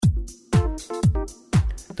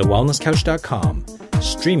TheWellnessCouch.com,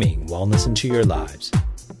 streaming wellness into your lives.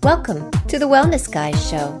 Welcome to The Wellness Guys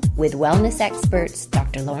Show with wellness experts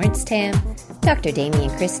Dr. Lawrence Tam, Dr. Damien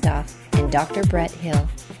Kristof, and Dr. Brett Hill.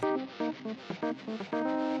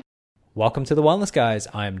 Welcome to The Wellness Guys.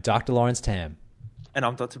 I'm Dr. Lawrence Tam. And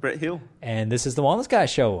I'm Dr. Brett Hill. And this is The Wellness Guys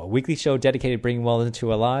Show, a weekly show dedicated to bringing wellness into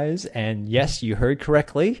our lives. And yes, you heard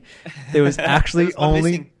correctly. There was actually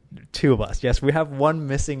only two of us. Yes, we have one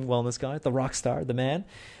missing wellness guy, the rock star, the man.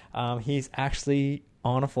 He's actually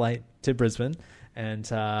on a flight to Brisbane. And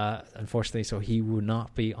unfortunately, so he will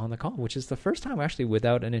not be on the call, which is the first time actually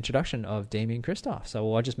without an introduction of Damien Kristof.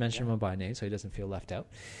 So I'll just mention him by name so he doesn't feel left out.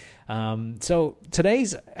 So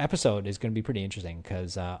today's episode is going to be pretty interesting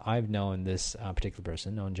because I've known this particular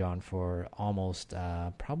person, known John for almost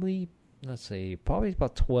probably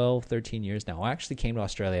about 12, 13 years now. I actually came to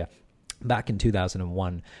Australia back in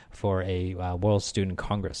 2001 for a World Student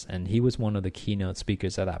Congress, and he was one of the keynote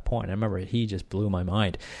speakers at that point. I remember he just blew my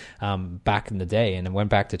mind back in the day, and I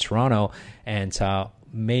went back to Toronto and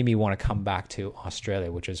made me want to come back to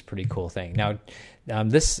Australia, which was a pretty cool thing. Now,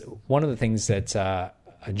 this one of the things that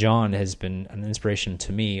John has been an inspiration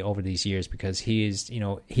to me over these years because he is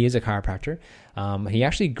a chiropractor. He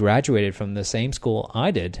actually graduated from the same school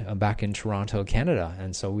I did back in Toronto, Canada,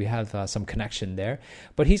 and so we have some connection there.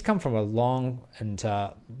 But he's come from a long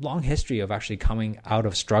history of actually coming out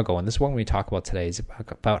of struggle, and this is what we talk about today is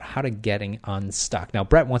about how to getting unstuck. Now,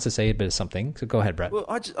 Brett wants to say a bit of something, so go ahead, Brett. Well,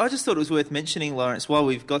 I just thought it was worth mentioning, Lawrence, while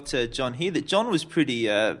we've got John here, that John was pretty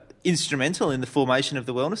instrumental in the formation of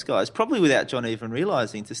the Wellness Guys, probably without John even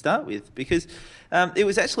realising to start with, because it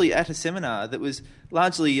was actually at a seminar that was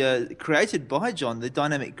largely created by John, the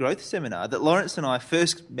Dynamic Growth Seminar, that Lawrence and I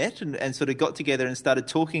first met and sort of got together and started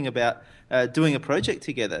talking about doing a project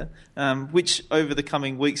together, which over the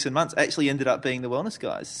coming weeks and months actually ended up being the Wellness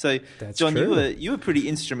Guys. So, that's John, true. you were pretty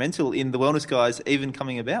instrumental in the Wellness Guys even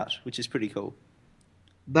coming about, which is pretty cool.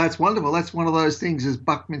 That's wonderful. That's one of those things, as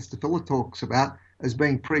Buckminster Fuller talks about, as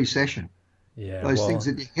being pre-session. Yeah, those things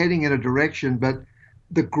that you're heading in a direction, but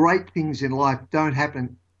the great things in life don't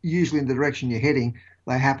happen usually in the direction you're heading.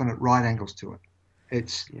 They happen at right angles to it.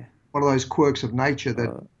 It's one of those quirks of nature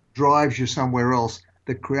that drives you somewhere else,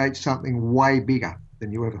 that creates something way bigger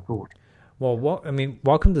than you ever thought. Well,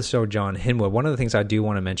 welcome to the show, John Hinwood. One of the things I do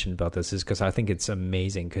want to mention about this is because I think it's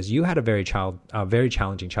amazing because you had a very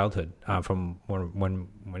challenging childhood from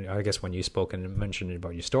when you spoke and mentioned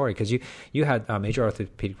about your story, because you had major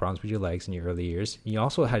orthopedic problems with your legs in your early years. You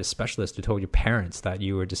also had a specialist who told your parents that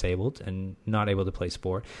you were disabled and not able to play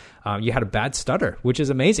sport. You had a bad stutter, which is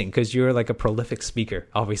amazing because you're like a prolific speaker,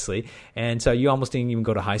 obviously, and so you almost didn't even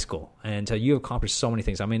go to high school. And you accomplished so many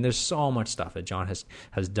things. I mean, there's so much stuff that John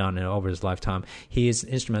has done over his lifetime. He is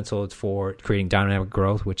instrumental for creating Dynamic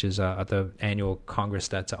Growth, which is at the annual congress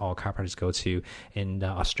that all chiropractors go to in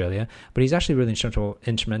Australia. But he's actually really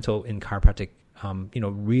instrumental in chiropractic,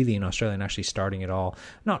 really in Australia and actually starting it all,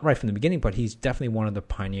 not right from the beginning, but he's definitely one of the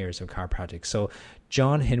pioneers of chiropractic. So,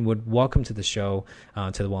 John Hinwood, welcome to the show,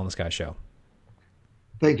 to the Wellness Guy Show.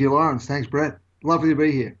 Thank you, Lawrence. Thanks, Brett. Lovely to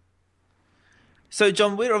be here. So,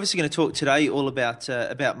 John, we're obviously going to talk today all about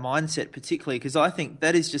mindset, particularly because I think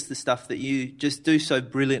that is just the stuff that you just do so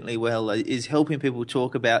brilliantly well, is helping people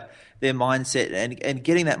talk about their mindset and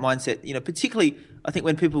getting that mindset, particularly I think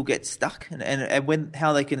when people get stuck and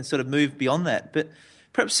how they can sort of move beyond that. But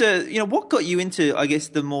perhaps, what got you into, I guess,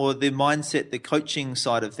 the mindset, the coaching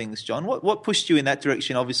side of things, John? What pushed you in that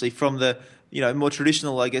direction, obviously, from the, more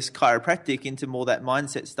traditional, I guess, chiropractic into more that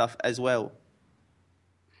mindset stuff as well?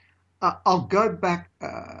 I'll go back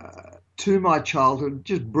to my childhood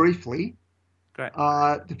just briefly. Great.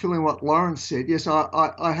 To fill in what Lawrence said. Yes,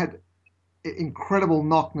 I had incredible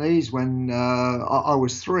knock knees when I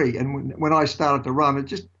was 3, and when I started to run, it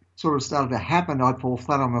just sort of started to happen. I'd fall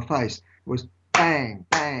flat on my face. It was bang,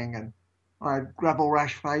 bang, and I had gravel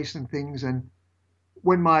rash face and things. And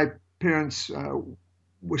when my parents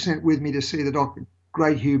were sent with me to see the Dr.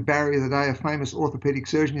 Great Hugh Barry the day, a famous orthopedic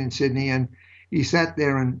surgeon in Sydney, and he sat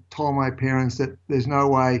there and told my parents that there's no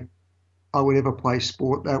way I would ever play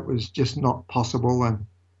sport. That was just not possible. And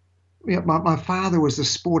my father was the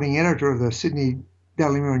sporting editor of the Sydney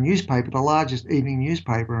Daily Mirror newspaper, the largest evening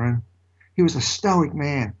newspaper, and he was a stoic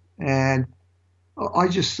man. And I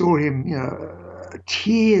just saw him,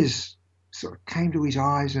 tears sort of came to his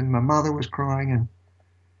eyes, and my mother was crying,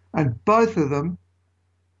 and both of them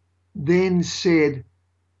then said,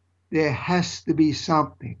 there has to be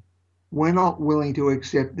something. We're not willing to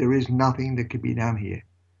accept there is nothing that can be done here.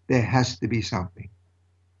 There has to be something.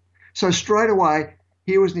 So straight away,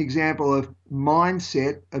 here was an example of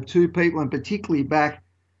mindset of two people, and particularly back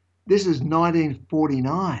this is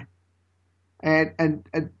 1949. And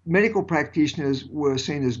medical practitioners were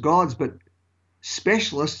seen as gods, but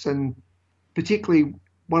specialists, and particularly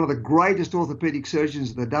one of the greatest orthopedic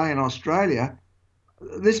surgeons of the day in Australia,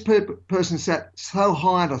 this person sat so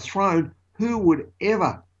high on a throne, who would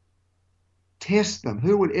ever test them?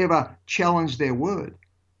 Who would ever challenge their word?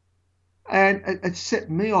 And it set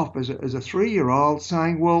me off as a 3-year-old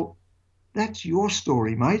saying, well, that's your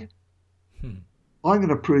story, mate. I'm going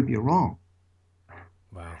to prove you wrong.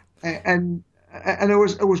 Wow. And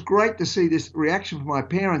it was great to see this reaction from my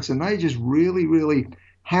parents, and they just really, really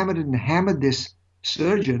hammered this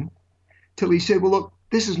surgeon till he said, well, look,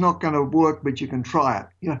 this is not going to work, but you can try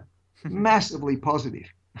it. Massively positive.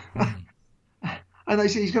 And they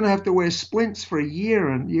said he's going to have to wear splints for a year,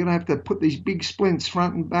 and you're going to have to put these big splints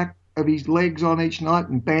front and back of his legs on each night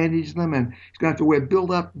and bandage them, and he's going to have to wear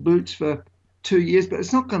build-up boots for 2 years, but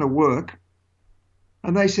it's not going to work.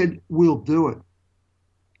 And they said, we'll do it.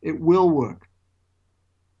 It will work.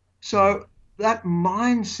 So that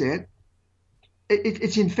mindset,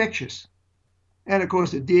 it's infectious. And of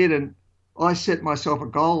course it did, and I set myself a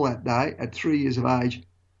goal that day at 3 years of age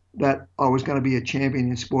that I was going to be a champion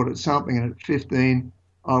in sport at something, and at 15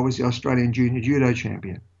 I was the Australian junior judo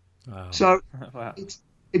champion. Wow. So wow.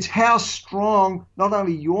 It's how strong not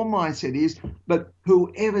only your mindset is, but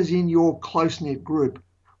whoever's in your close-knit group,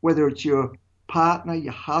 whether it's your partner,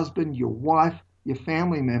 your husband, your wife, your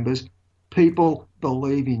family members, people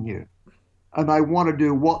believe in you and they want to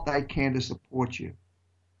do what they can to support you.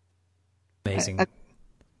 Amazing.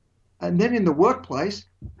 And then in the workplace,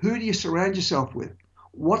 who do you surround yourself with?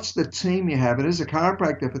 What's the team you have? And as a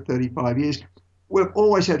chiropractor for 35 years, we've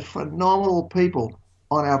always had phenomenal people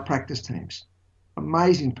on our practice teams,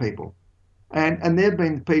 amazing people. And there have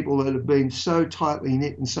been people that have been so tightly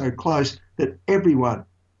knit and so close that everyone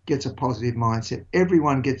gets a positive mindset.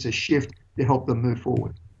 Everyone gets a shift to help them move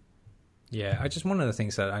forward. Yeah, one of the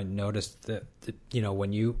things that I noticed that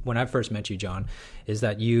when I first met you, John, is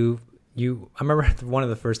that I remember one of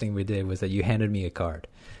the first things we did was that you handed me a card.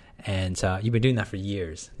 And you've been doing that for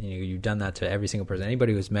years. You've done that to every single person.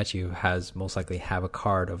 Anybody who's met you has most likely have a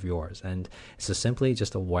card of yours. And it's simply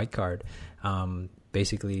just a white card.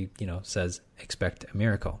 Basically, says expect a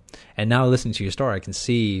miracle. And now listening to your story, I can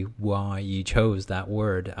see why you chose that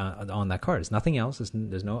word on that card. It's nothing else. It's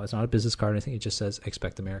not a business card or anything. It just says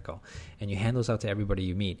expect a miracle. And you hand those out to everybody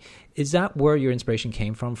you meet. Is that where your inspiration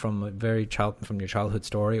came from your childhood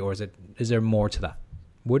story, or is there more to that?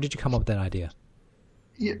 Where did you come up with that idea?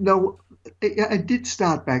 It did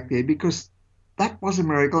start back there because that was a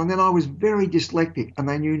miracle. And then I was very dyslexic, and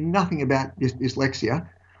they knew nothing about dyslexia.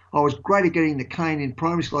 I was great at getting the cane in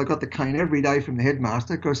primary school. I got the cane every day from the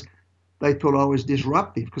headmaster because they thought I was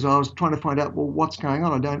disruptive because I was trying to find out, well, what's going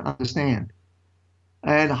on? I don't understand.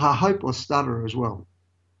 And a hopeless stutterer as well.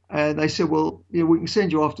 And they said, well, we can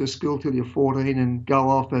send you off to school till you're 14 and go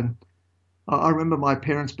off. And I remember my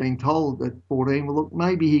parents being told at 14, well, look,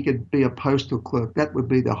 maybe he could be a postal clerk. That would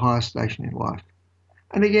be the highest station in life.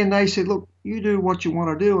 And again, they said, look, you do what you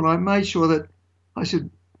want to do. And I made sure that I said,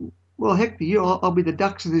 well, heck to you, I'll be the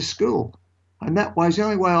dux of this school. And that was the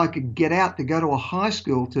only way I could get out to go to a high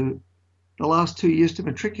school to the last 2 years to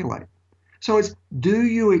matriculate. So it's, do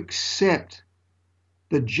you accept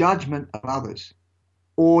the judgment of others,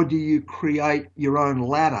 or do you create your own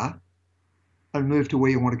ladder and move to where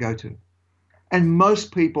you want to go to? And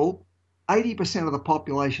most people, 80% of the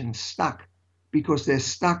population, stuck because they're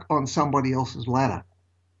stuck on somebody else's ladder.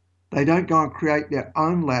 They don't go and create their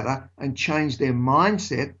own ladder and change their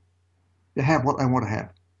mindset to have what they want to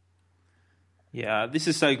have. Yeah, this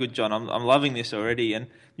is so good, John. I'm loving this already. And,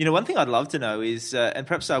 one thing I'd love to know is, and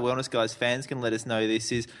perhaps our Wellness Guys fans can let us know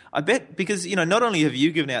this, is I bet because, not only have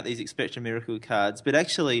you given out these Expect a Miracle cards, but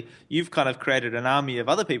actually you've kind of created an army of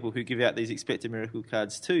other people who give out these Expect a Miracle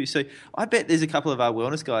cards too. So I bet there's a couple of our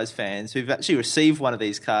Wellness Guys fans who've actually received one of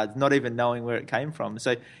these cards, not even knowing where it came from.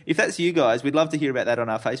 So if that's you guys, we'd love to hear about that on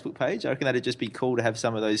our Facebook page. I reckon that'd just be cool to have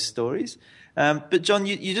some of those stories. But John,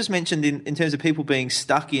 you just mentioned in terms of people being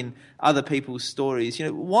stuck in other people's stories,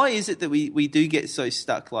 why is it that we do get so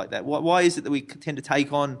stuck like that? Why is it that we tend to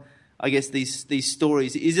take on, I guess, these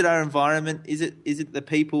stories? Is it our environment? Is it the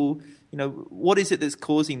people? What is it that's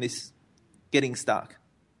causing this getting stuck?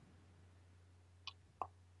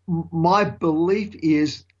 My belief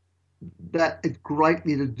is that it's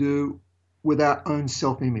greatly to do with our own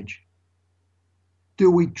self-image.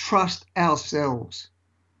 Do we trust ourselves?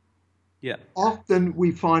 Yeah. Often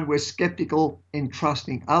we find we're skeptical in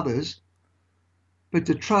trusting others, but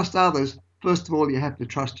to trust others, first of all, you have to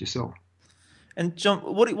trust yourself. And John,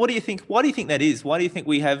 what do you think? Why do you think that is? Why do you think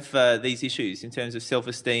we have these issues in terms of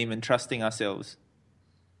self-esteem and trusting ourselves?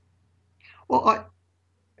 Well,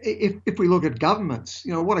 if we look at governments,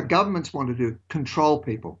 what do governments want to do? Control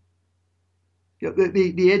people.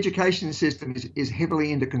 The education system is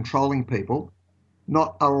heavily into controlling people,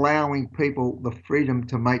 not allowing people the freedom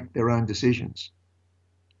to make their own decisions.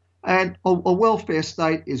 And a welfare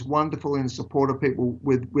state is wonderful in support of people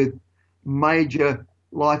with major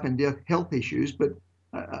life and death health issues, but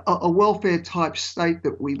a welfare type state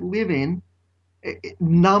that we live in, it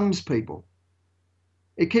numbs people.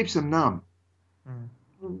 It keeps them numb.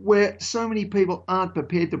 Where so many people aren't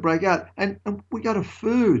prepared to break out. And we go to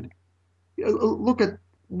food. Look at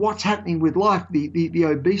what's happening with life, the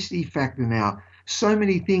obesity factor now. So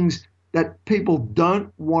many things that people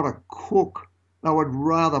don't want to cook. They would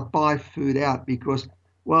rather buy food out because,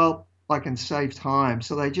 well, I can save time.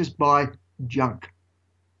 So they just buy junk.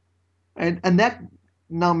 And that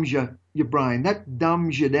numbs your brain. That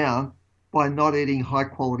dumbs you down by not eating high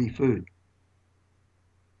quality food.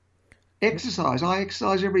 Exercise. I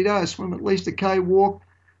exercise every day. I swim at least a K, walk,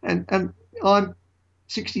 and I'm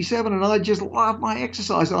 67 and I just love my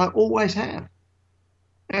exercise. I always have.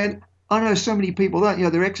 And I know so many people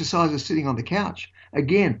don't. Their exercise is sitting on the couch.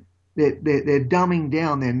 Again, they're dumbing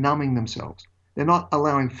down. They're numbing themselves. They're not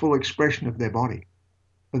allowing full expression of their body,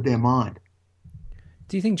 of their mind.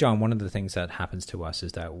 Do you think, John, one of the things that happens to us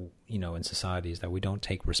is that, in society is that we don't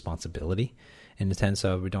take responsibility in the sense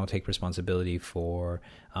of we don't take responsibility for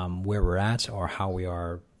where we're at or how we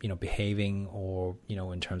are, behaving or,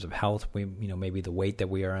 in terms of health, maybe the weight that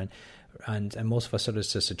we are in. And most of us sort of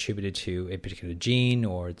just attribute it to a particular gene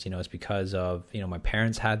or, it's because of, my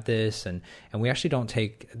parents had this and we actually don't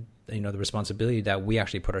take the responsibility that we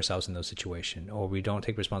actually put ourselves in those situations, or we don't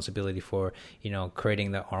take responsibility for,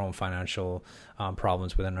 creating our own financial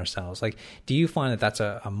problems within ourselves. Like, do you find that that's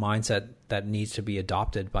a mindset that needs to be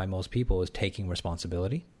adopted by most people, is taking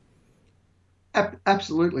responsibility?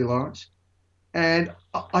 Absolutely, Lawrence. And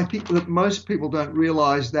I think that most people don't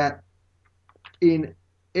realize that in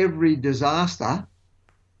every disaster,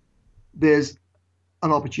 there's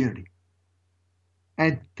an opportunity.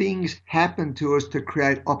 And things happen to us to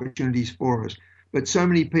create opportunities for us. But so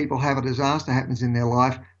many people have a disaster happens in their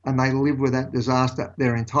life and they live with that disaster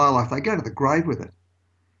their entire life. They go to the grave with it.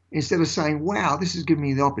 Instead of saying, wow, this has given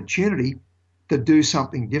me the opportunity to do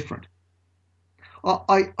something different.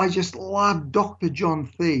 I just love Dr. John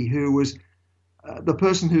Thie, who was the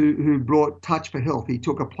person who brought Touch for Health. He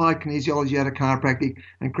took applied kinesiology out of chiropractic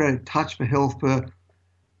and created Touch for Health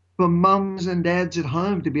for mums and dads at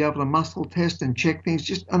home to be able to muscle test and check things.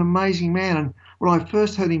 Just an amazing man. And when I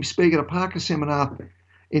first heard him speak at a Parker seminar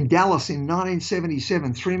in Dallas in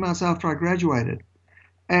 1977, 3 months after I graduated,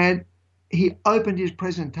 and he opened his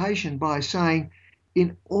presentation by saying,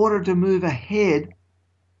 in order to move ahead,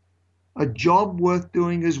 a job worth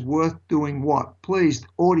doing is worth doing what? Please,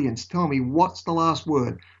 audience, tell me, what's the last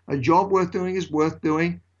word? A job worth doing is worth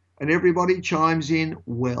doing, and everybody chimes in,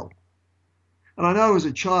 well. And I know as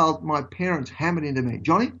a child, my parents hammered into me,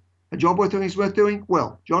 Johnny, a job worth doing is worth doing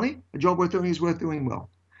well. Johnny, a job worth doing is worth doing well.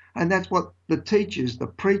 And that's what the teachers, the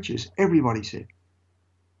preachers, everybody said.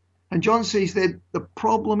 And John C. said, the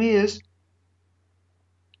problem is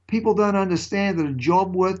people don't understand that a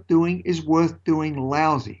job worth doing is worth doing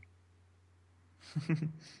lousy.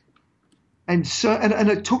 And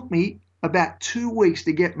it took me about 2 weeks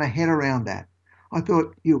to get my head around that. I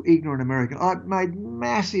thought, you ignorant American. I made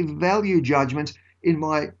massive value judgments in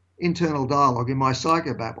my internal dialogue, in my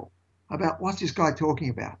psychobabble, about what's this guy talking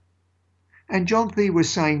about. And John Thie was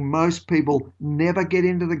saying most people never get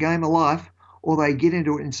into the game of life, or they get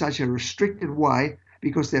into it in such a restricted way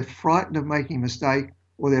because they're frightened of making a mistake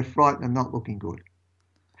or they're frightened of not looking good.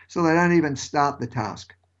 So they don't even start the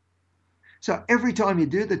task. So every time you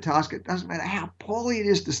do the task, it doesn't matter how poorly it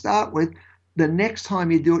is to start with, the next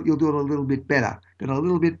time you do it, you'll do it a little bit better, then a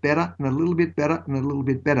little bit better, and a little bit better, and a little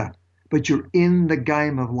bit better. But you're in the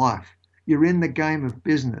game of life. You're in the game of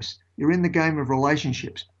business. You're in the game of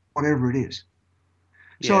relationships, whatever it is.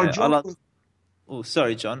 Yeah,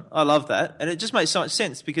 sorry, John. I love that. And it just makes so much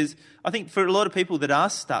sense because I think for a lot of people that are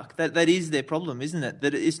stuck, that is their problem, isn't it?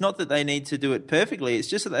 That it's not that they need to do it perfectly. It's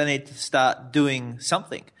just that they need to start doing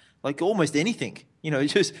something, like almost anything.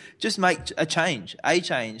 Just make a change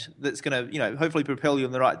that's going to, hopefully propel you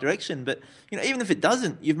in the right direction. But, even if it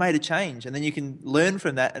doesn't, you've made a change and then you can learn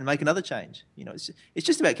from that and make another change. It's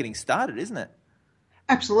just about getting started, isn't it?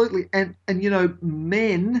 Absolutely. And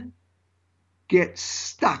men get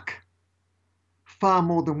stuck far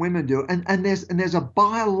more than women do. And there's a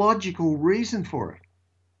biological reason for it.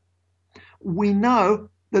 We know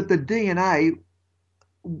that the DNA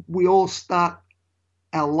we all start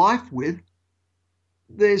our life with,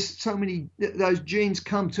 there's so many, those genes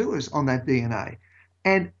come to us on that DNA.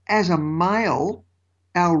 And as a male,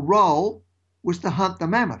 our role was to hunt the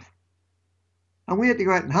mammoth. And we had to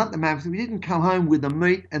go out and hunt the mammoth. If we didn't come home with the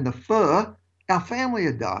meat and the fur, our family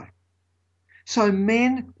would die. So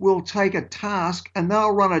men will take a task and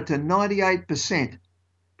they'll run it to 98%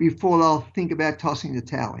 before they'll think about tossing the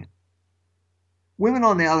towel in. Women,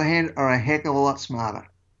 on the other hand, are a heck of a lot smarter.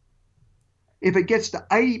 If it gets to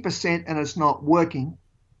 80% and it's not working,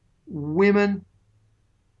 women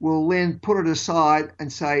will then put it aside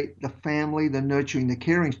and say the family, the nurturing, the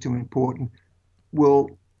caring is too important.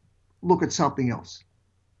 We'll look at something else.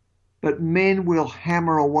 But men will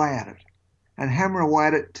hammer away at it and hammer away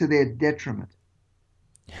at it to their detriment.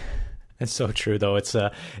 It's so true, though. It's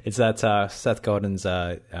that Seth Godin's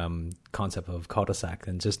concept of cul-de-sac,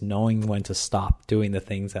 and just knowing when to stop doing the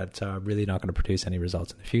things that are really not going to produce any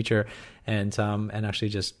results in the future, and actually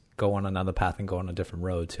just go on another path and go on a different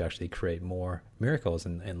road to actually create more miracles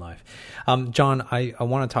in life. John, I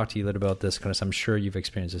want to talk to you a little about this because I'm sure you've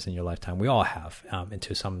experienced this in your lifetime. We all have, and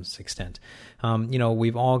to some extent.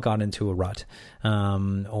 We've all got into a rut,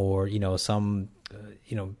 or some,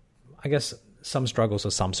 I guess, some struggles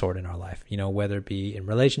of some sort in our life, whether it be in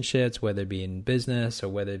relationships, whether it be in business, or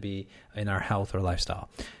whether it be in our health or lifestyle.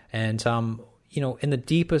 And, in the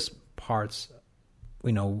deepest parts,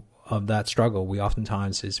 of that struggle, we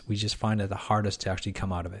just find it the hardest to actually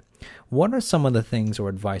come out of it. What are some of the things or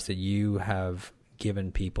advice that you have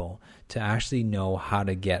given people to actually know how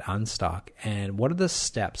to get unstuck, and what are the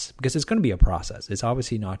steps? Because it's going to be a process. It's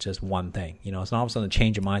obviously not just one thing. It's not all of a sudden a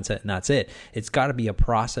change of mindset and that's it. It's got to be a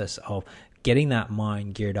process of getting that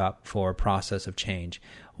mind geared up for a process of change.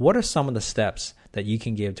 What are some of the steps that you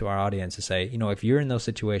can give to our audience to say, if you're in those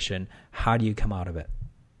situations, how do you come out of it?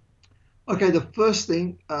 Okay, the first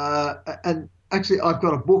thing, and actually I've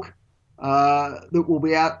got a book that will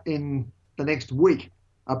be out in the next week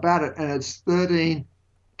about it, and it's 13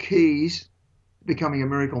 keys to becoming a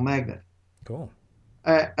miracle magnet. Cool.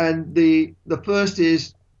 And the first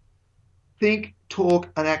is think, talk,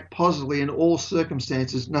 and act positively in all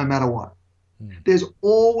circumstances, no matter what. There's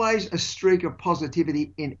always a streak of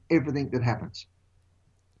positivity in everything that happens.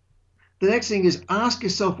 The next thing is ask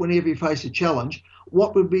yourself whenever you face a challenge,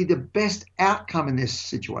 what would be the best outcome in this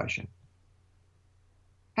situation?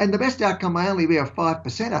 And the best outcome may only be a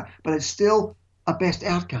 5%er, but it's still a best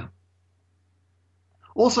outcome.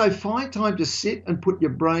 Also, find time to sit and put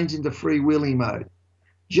your brains into freewheeling mode.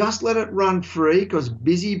 Just let it run free, because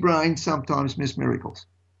busy brains sometimes miss miracles.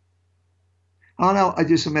 I know I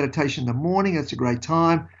do some meditation in the morning. It's a great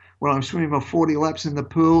time. When I'm swimming my 40 laps in the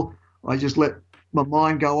pool, I just let my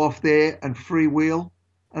mind go off there and freewheel.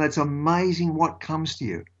 And it's amazing what comes to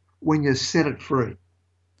you when you set it free.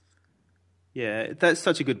 Yeah, that's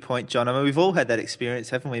such a good point, John. I mean, we've all had that experience,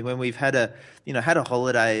 haven't we? When we've had a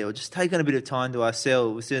holiday or just taken a bit of time to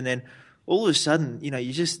ourselves, and then all of a sudden,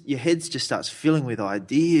 your head just starts filling with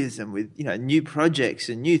ideas and with, new projects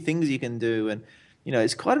and new things you can do. And,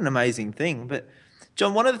 it's quite an amazing thing. But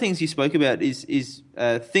John, one of the things you spoke about is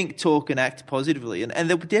think, talk, and act positively. And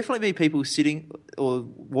there will definitely be people sitting or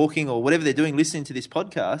walking or whatever they're doing, listening to this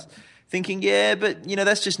podcast, thinking, yeah, but,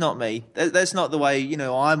 that's just not me. That's not the way,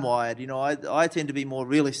 I'm wired. I tend to be more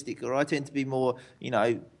realistic, or I tend to be more,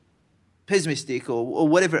 pessimistic, or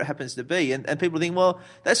whatever it happens to be. And people think, well,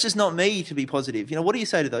 that's just not me to be positive. What do you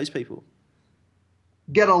say to those people?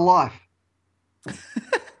 Get a life.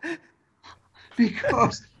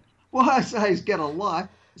 Because what I say is get a life.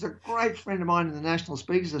 There's a great friend of mine in the National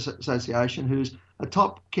Speakers Association who's a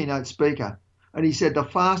top keynote speaker. And he said the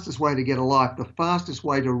fastest way to get a life, the fastest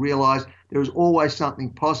way to realize there is always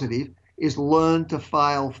something positive, is learn to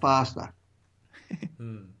fail faster.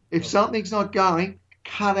 If something's not going,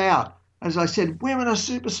 cut out. As I said, women are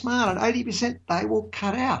super smart. At 80%, they will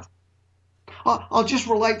cut out. I'll just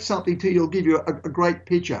relate something to you. I'll give you a great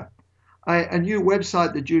picture. A new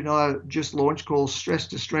website that you and I just launched called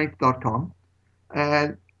stresstostrength.com.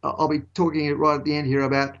 And I'll be talking right at the end here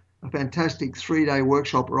about a fantastic 3-day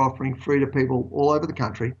workshop we're offering free to people all over the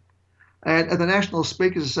country. And at the National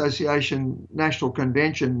Speakers Association National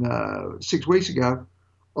Convention 6 weeks ago,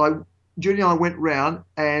 Judy and I went round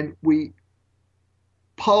and we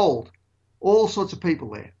polled all sorts of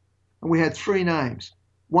people there. And we had 3 names.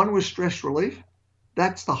 One was stress relief.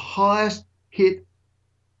 That's the highest hit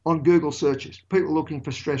on Google searches, people looking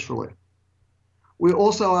for stress relief. We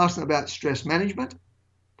also asked them about stress management.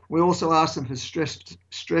 We also asked them for stress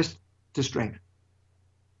to strength.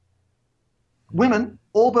 Women,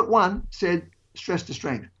 all but one, said stress to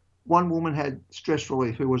strength. one woman had stress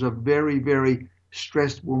relief who was a very, very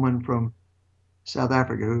stressed woman from South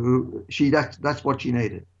Africa. That's what she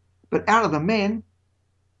needed. But out of the men,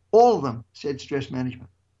 all of them said stress management.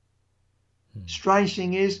 Strange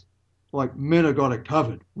thing is, like, men have got it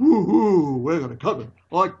covered. Woo-hoo, we're got it covered.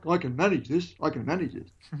 I can manage this. I can manage this.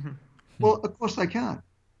 Well, of course they can't.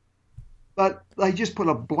 But they just put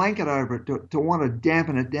a blanket over it to want to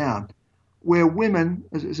dampen it down. Where women,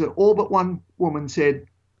 as all but one woman said,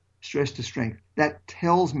 stress to strength. That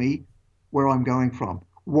tells me where I'm going from,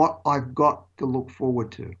 what I've got to look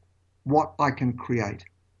forward to, what I can create.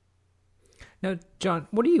 Now, John,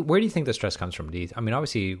 where do you think the stress comes from?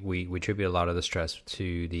 Obviously, we attribute a lot of the stress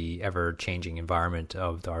to the ever-changing environment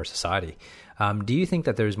of our society. Do you think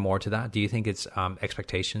that there's more to that? Do you think it's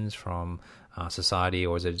expectations from society,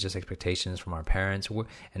 or is it just expectations from our parents?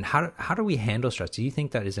 And how do we handle stress? Do you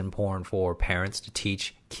think that is important for parents to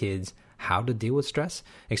teach kids how to deal with stress,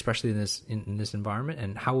 especially in this environment?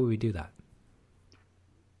 And how will we do that?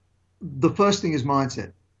 The first thing is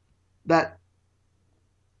mindset. That,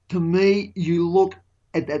 to me, you look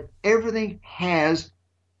at that everything has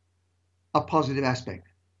a positive aspect.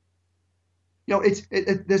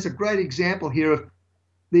 There's a great example here of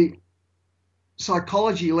the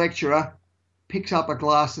psychology lecturer picks up a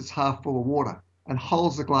glass that's half full of water and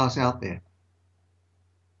holds the glass out there.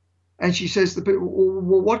 And she says to people,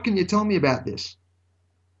 well, what can you tell me about this?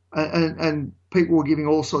 And people were giving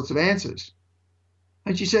all sorts of answers.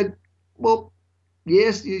 And she said, well,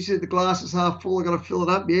 yes, you said the glass is half full, I've got to fill it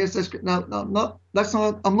up. Yes, that's good. No, that's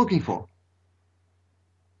not what I'm looking for.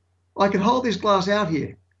 I can hold this glass out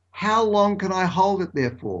here. How long can I hold it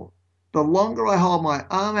there for? The longer I hold my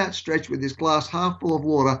arm outstretched with this glass half full of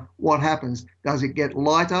water, what happens? Does it get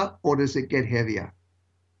lighter or does it get heavier?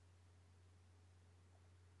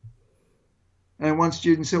 And one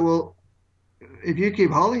student said, well, if you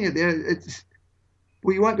keep holding it there,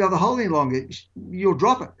 you won't be able to hold it any longer. You'll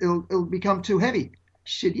drop it. It'll become too heavy.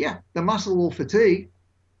 She said, yeah, the muscle will fatigue,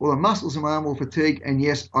 or the muscles in my arm will fatigue, and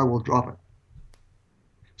yes, I will drop it.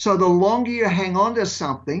 So the longer you hang on to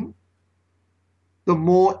something, the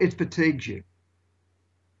more it fatigues you,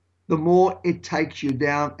 the more it takes you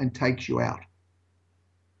down and takes you out.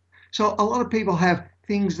 So a lot of people have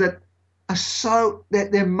things that are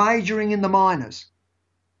that they're majoring in the minors.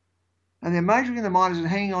 And they're majoring in the minors and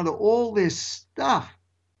hanging on to all this stuff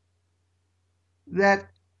that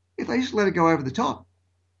if they just let it go over the top,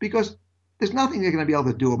 because there's nothing they're going to be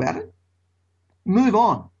able to do about it. Move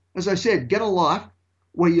on. As I said, get a life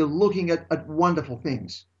where you're looking at wonderful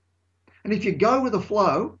things. And if you go with the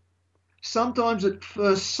flow, sometimes at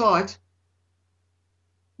first sight,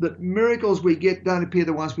 the miracles we get don't appear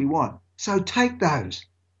the ones we want. So take those.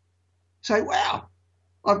 Say, wow,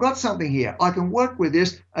 I've got something here. I can work with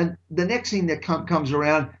this, and the next thing that comes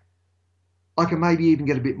around, I can maybe even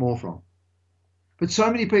get a bit more from. But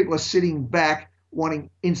so many people are sitting back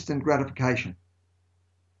wanting instant gratification.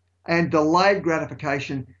 And delayed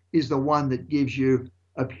gratification is the one that gives you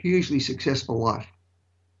a hugely successful life.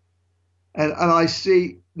 And I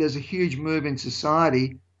see there's a huge move in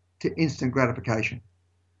society to instant gratification.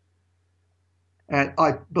 And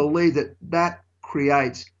I believe that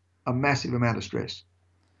creates a massive amount of stress.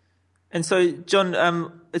 And so,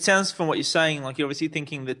 John, it sounds from what you're saying like you're obviously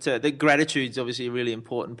thinking that gratitude is obviously a really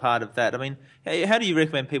important part of that. I mean, how do you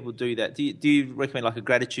recommend people do that? Do you recommend like a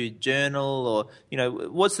gratitude journal, or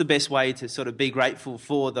what's the best way to sort of be grateful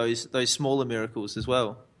for those smaller miracles as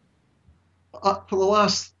well? For the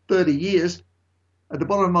last 30 years, at the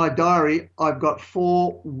bottom of my diary, I've got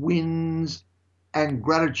 4 wins and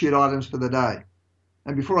gratitude items for the day.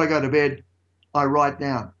 And before I go to bed, I write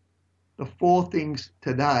down the 4 things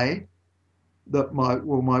today that my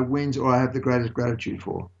wins or I have the greatest gratitude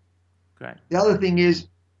for. Great. The other thing is,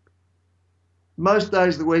 most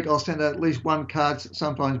days of the week I'll send out at least 1 card,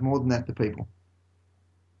 sometimes more than that, to people.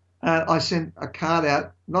 And I send a card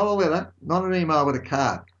out, not a letter, not an email, but a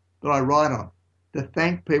card that I write on to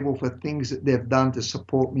thank people for things that they've done to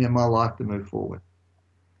support me in my life to move forward.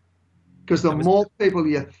 Because the more people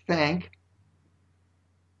you thank,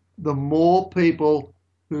 the more people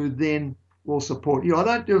who then will support you. I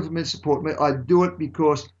don't do it for me to support me. I do it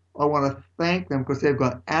because I want to thank them because they've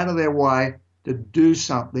gone out of their way to do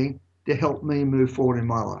something to help me move forward in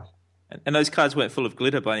my life. And those cards weren't full of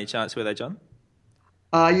glitter by any chance, were they, John?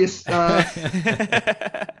 Yes.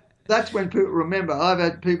 That's when people remember. I've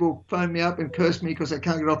had people phone me up and curse me because they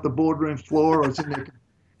can't get off the boardroom floor or it's in their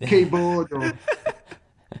keyboard.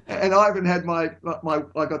 And I even had I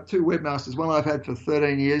got 2 webmasters. One I've had for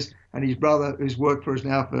 13 years and his brother who's worked for us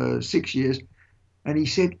now for 6 years. And he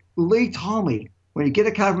said, Lee told me when you get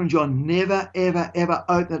a card from John, never, ever, ever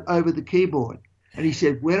open it over the keyboard. And he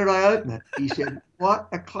said, where did I open it? He said, what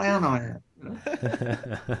a clown I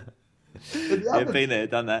am. I've been there,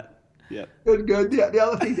 done that. Yeah. Good. The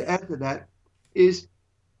other thing to add to that is,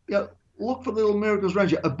 look for little miracles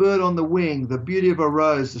around you. A bird on the wing, the beauty of a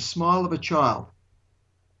rose, the smile of a child.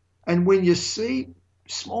 And when you see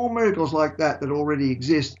small miracles like that already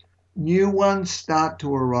exist, new ones start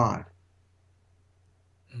to arrive.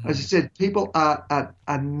 As I said, people are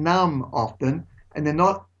numb often, and they're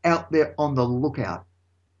not out there on the lookout.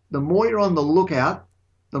 The more you're on the lookout,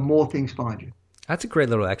 the more things find you. That's a great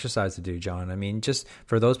little exercise to do, John. I mean, just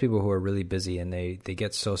for those people who are really busy and they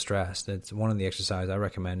get so stressed, it's one of the exercises I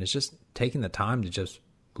recommend is just taking the time to just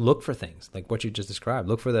look for things like what you just described.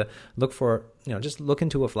 Just look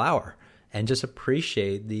into a flower and just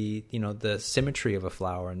appreciate the symmetry of a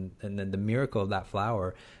flower and then the miracle of that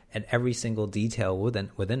flower and every single detail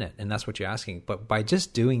within it. And that's what you're asking. But by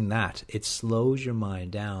just doing that, it slows your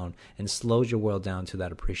mind down and slows your world down to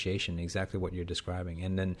that appreciation, exactly what you're describing.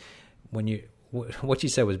 And then what you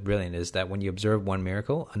said was brilliant, is that when you observe one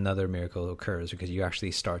miracle, another miracle occurs, because you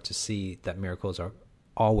actually start to see that miracles are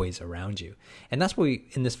always around you. And that's what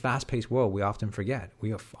in this fast-paced world, we often forget.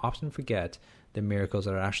 We often forget the miracles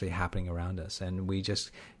that are actually happening around us. And we just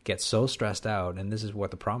get so stressed out. And this is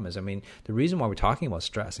what the problem is. I mean, the reason why we're talking about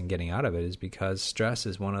stress and getting out of it is because stress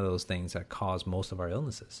is one of those things that cause most of our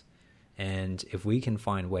illnesses. And if we can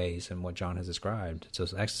find ways, and what John has described, so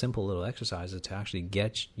simple little exercises to actually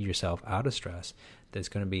get yourself out of stress, there's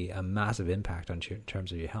going to be a massive impact in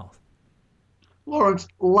terms of your health. Lawrence,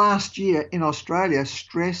 last year in Australia,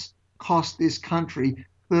 stress cost this country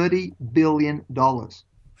 $30 billion.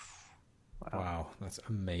 Wow, that's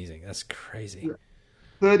amazing. That's crazy.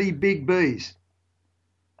 30 big Bs.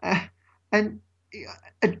 And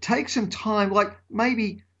it takes some time, like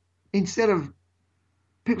maybe instead of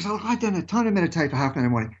people say, I don't have time to meditate for half an hour in the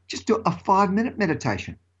morning, just do a 5-minute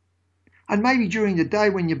meditation. And maybe during the day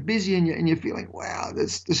when you're busy and you're feeling, wow, the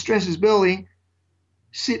stress is building,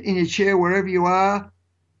 sit in your chair wherever you are,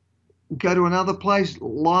 go to another place,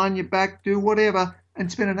 lie on your back, do whatever,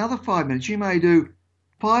 and spend another 5 minutes. You may do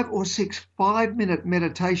 5 or 6 5-minute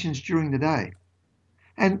meditations during the day.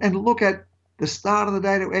 And look at the start of the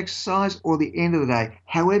day to exercise or the end of the day,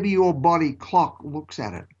 however your body clock looks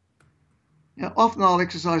at it. Now, often I'll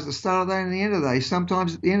exercise at the start of the day and the end of the day,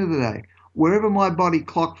 sometimes at the end of the day. Wherever my body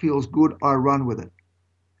clock feels good, I run with it.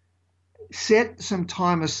 Set some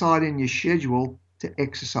time aside in your schedule to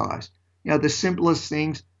exercise. The simplest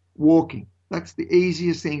things, walking. That's the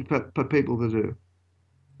easiest thing for people to do.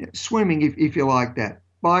 Swimming, if you like that.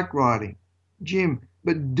 Bike riding, gym.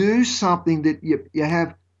 But do something that you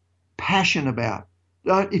have passion about.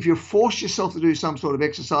 If you force yourself to do some sort of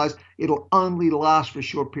exercise, it'll only last for a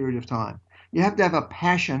short period of time. You have to have a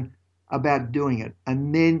passion about doing it,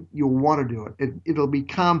 and then you'll want to do it. It'll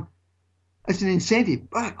become, it's an incentive.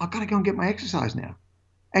 But I've got to go and get my exercise now.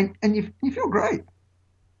 And you feel great.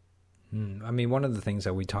 I mean, one of the things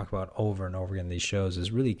that we talk about over and over again in these shows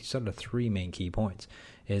is really sort of 3 main key points.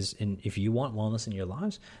 If you want wellness in your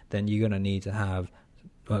lives, then you're going to need to have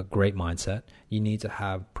a great mindset. You need to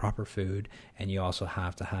have proper food, and you also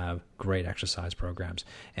have to have great exercise programs.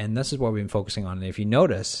 And this is what we've been focusing on. And if you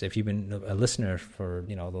notice, if you've been a listener for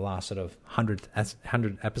the last sort of 100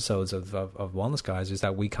 episodes of Wellness Guys, is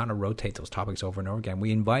that we kind of rotate those topics over and over again.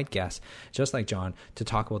 We invite guests just like John to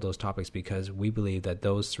talk about those topics, because we believe that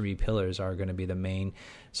those 3 pillars are going to be the main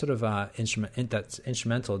sort of that's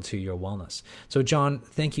instrumental to your wellness. So John,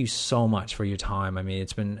 thank you so much for your time. I mean,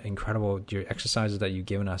 it's been incredible. Your exercises that you've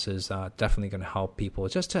given us is definitely going to help people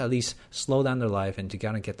just to at least slow down their life and to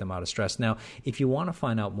kind of get them out of stress. Now, if you want to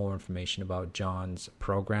find out more information about John's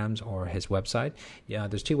programs or his website,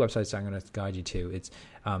 there's 2 websites I'm going to guide you to. It's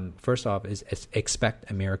first off is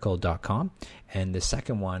expectamiracle.com, and the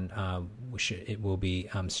second one it will be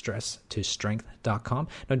stresstostrength.com.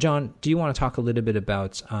 Now, John, do you want to talk a little bit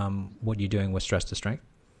about what you're doing with Stress to Strength?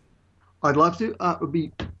 I'd love to. It would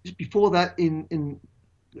be just before that.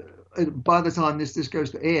 By the time this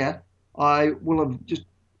goes to air, I will have just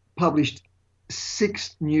published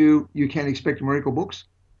 6 new You Can Expect a Miracle books.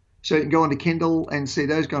 So you can go onto Kindle and see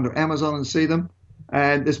those, go onto Amazon and see them.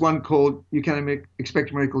 And there's one called You Can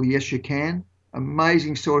Expect a Miracle, Yes You Can.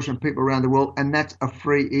 Amazing stories from people around the world, and that's a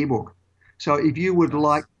free ebook. So if you would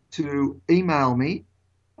like to email me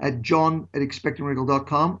at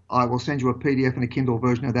john@expectamiracle.com, I will send you a PDF and a Kindle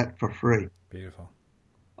version of that for free. Beautiful.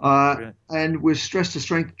 And with Stress to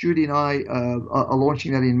Strength, Judy and I are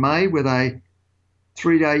launching that in May with a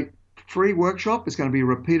 3-day free workshop. It's going to be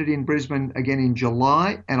repeated in Brisbane again in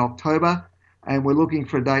July and October. and we're looking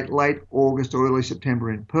for a date late August or early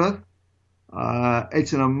September in Perth.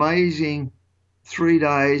 It's an amazing 3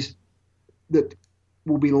 days that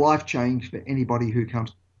will be life-changing for anybody who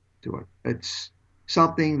comes to it. It's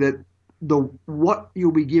something that what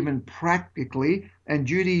you'll be given practically, and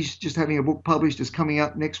Judy's just having a book published is coming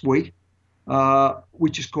up next week,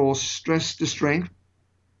 which is called Stress to Strength,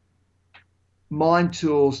 Mind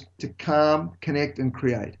Tools to Calm, Connect and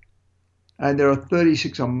Create. And there are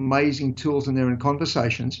 36 amazing tools in there and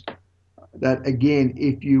conversations that, again,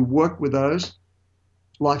 if you work with those,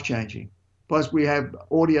 life-changing. Plus, we have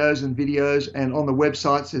audios and videos, and on the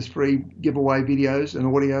websites, there's free giveaway videos and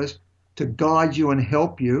audios to guide you and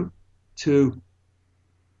help you to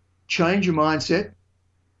change your mindset,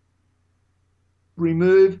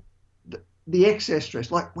 remove the excess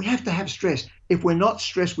stress. Like, we have to have stress. If we're not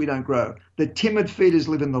stressed, we don't grow. The timid feeders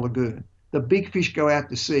live in the lagoon. The big fish go out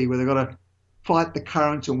to sea where they've got to fight the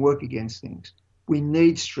currents and work against things. We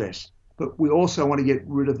need stress, but we also want to get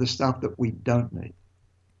rid of the stuff that we don't need.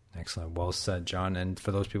 Excellent. Well said, John. And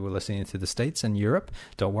for those people listening to the States and Europe,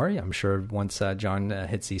 don't worry. I'm sure once John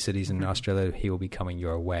hits these cities in Australia, he will be coming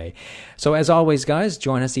your way. So as always, guys,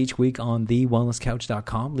 join us each week on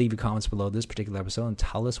thewellnesscouch.com. Leave your comments below this particular episode and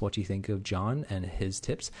tell us what you think of John and his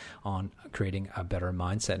tips on creating a better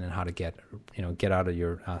mindset and how to get out of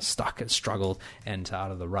your stuck struggle and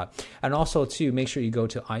out of the rut. And also, too, make sure you go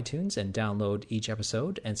to iTunes and download each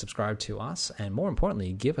episode and subscribe to us. And more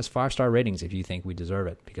importantly, give us 5-star ratings if you think we deserve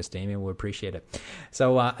it, because Damien will appreciate it.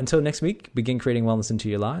 So until next week, begin creating wellness into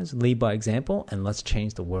your lives, lead by example, and let's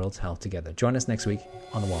change the world's health together. Join us next week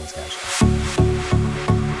on The Wellness Couch.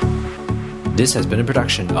 This has been a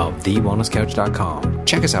production of TheWellnessCouch.com.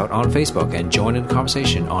 Check us out on Facebook and join in the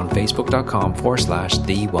conversation on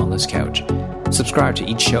Facebook.com/The Wellness Couch. Subscribe to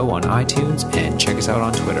each show on iTunes and check us out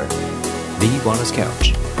on Twitter. The Wellness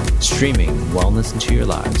Couch, streaming wellness into your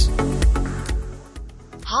lives.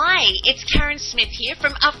 Hi, it's Karen Smith here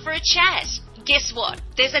from Up for a Chat. Guess what?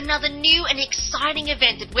 There's another new and exciting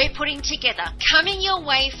event that we're putting together, coming your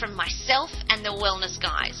way from myself and the Wellness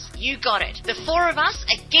Guys. You got it. The 4 of us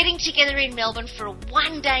are getting together in Melbourne for a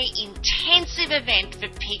one-day intensive event for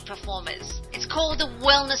peak performers. It's called the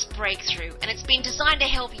Wellness Breakthrough, and it's been designed to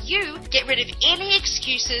help you get rid of any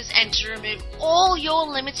excuses and to remove all your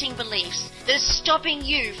limiting beliefs that are stopping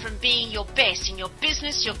you from being your best in your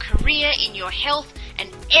business, your career, in your health, and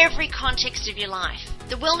every context of your life.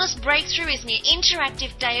 The Wellness Breakthrough is an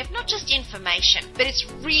interactive day of not just information, but it's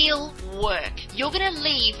real work. You're going to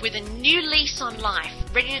leave with a new lease on life,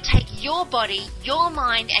 ready to take your body, your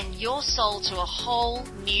mind, and your soul to a whole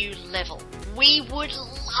new level. We would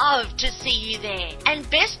love to see you there. And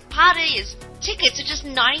best part is, tickets are just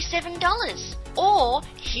 $97. Or,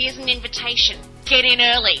 here's an invitation. Get in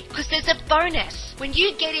early, because there's a bonus. When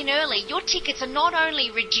you get in early, your tickets are not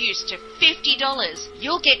only reduced to $50,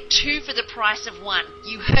 you'll get 2 for the price of 1.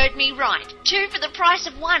 You heard me right. 2 for the price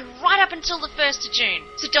of 1, right up until the 1st of June.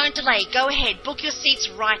 So don't delay. Go ahead, book your seats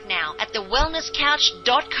right now at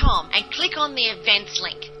thewellnesscouch.com and click on the events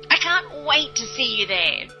link. I can't wait to see you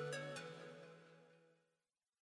there.